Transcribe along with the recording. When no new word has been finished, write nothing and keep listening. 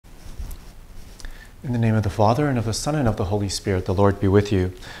In the name of the Father, and of the Son, and of the Holy Spirit, the Lord be with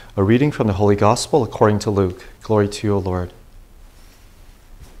you. A reading from the Holy Gospel according to Luke. Glory to you, O Lord.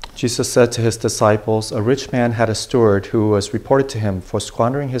 Jesus said to his disciples, "A rich man had a steward who was reported to him for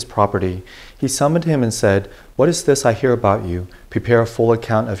squandering his property. He summoned him and said, 'What is this I hear about you? Prepare a full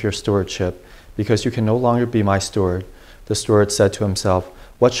account of your stewardship, because you can no longer be my steward.' The steward said to himself,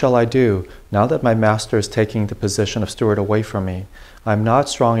 'What shall I do, now that my master is taking the position of steward away from me? I am not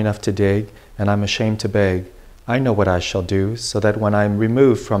strong enough to dig, and I am ashamed to beg. I know what I shall do, so that when I am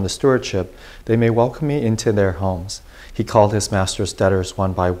removed from the stewardship, they may welcome me into their homes.' He called his master's debtors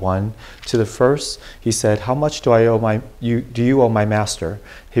one by one. To the first, he said, 'How much do you owe my master?'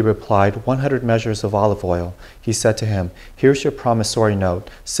 He replied, 100 measures of olive oil. He said to him, 'Here's your promissory note.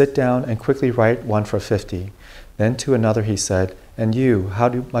 Sit down and quickly write one for 50. Then to another he said, 'And you,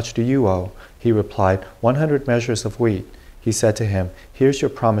 much do you owe?' He replied, 100 measures of wheat. He said to him, 'Here's your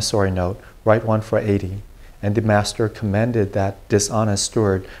promissory note. Write one for 80. And the master commended that dishonest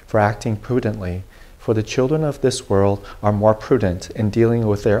steward for acting prudently. For the children of this world are more prudent in dealing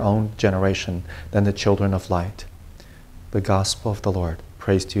with their own generation than the children of light.'" The Gospel of the Lord.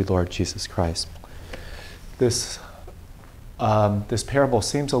 Praise to you, Lord Jesus Christ. This parable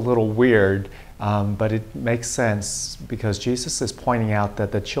seems a little weird, but it makes sense because Jesus is pointing out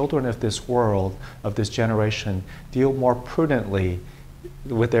that the children of this world, of this generation, deal more prudently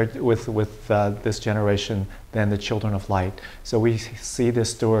with this generation than the children of light. So we see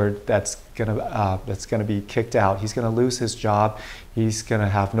this steward that's gonna be kicked out. He's gonna lose his job. He's gonna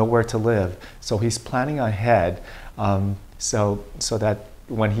have nowhere to live. So he's planning ahead, so that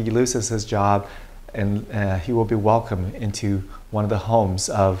when he loses his job, and he will be welcomed into one of the homes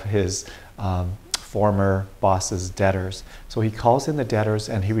of his former boss's debtors. So he calls in the debtors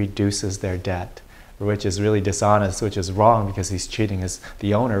and he reduces their debt, which is really dishonest, which is wrong because he's cheating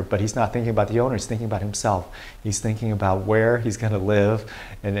the owner, but he's not thinking about the owner, he's thinking about himself. He's thinking about where he's going to live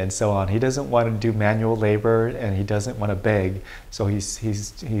and so on. He doesn't want to do manual labor and he doesn't want to beg. So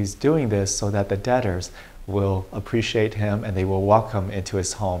he's doing this so that the debtors will appreciate him and they will welcome into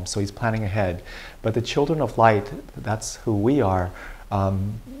his home. So he's planning ahead. But the children of light, that's who we are. A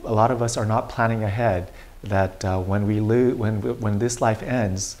lot of us are not planning ahead that when this life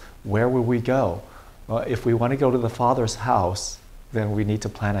ends, where will we go? Well, if we want to go to the Father's house, then we need to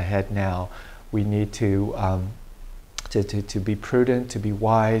plan ahead now. We need to be prudent, to be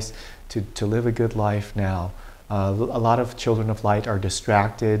wise, to live a good life now. A lot of children of light are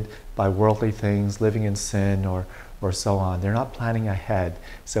distracted by worldly things, living in sin or so on. They're not planning ahead.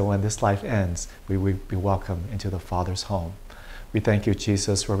 So when this life ends, we will be welcome into the Father's home. We thank you,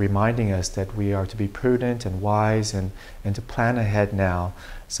 Jesus, for reminding us that we are to be prudent and wise and to plan ahead now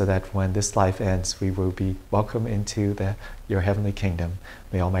so that when this life ends, we will be welcome into your heavenly kingdom.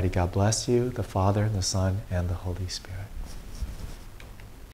 May Almighty God bless you, the Father, and the Son, and the Holy Spirit.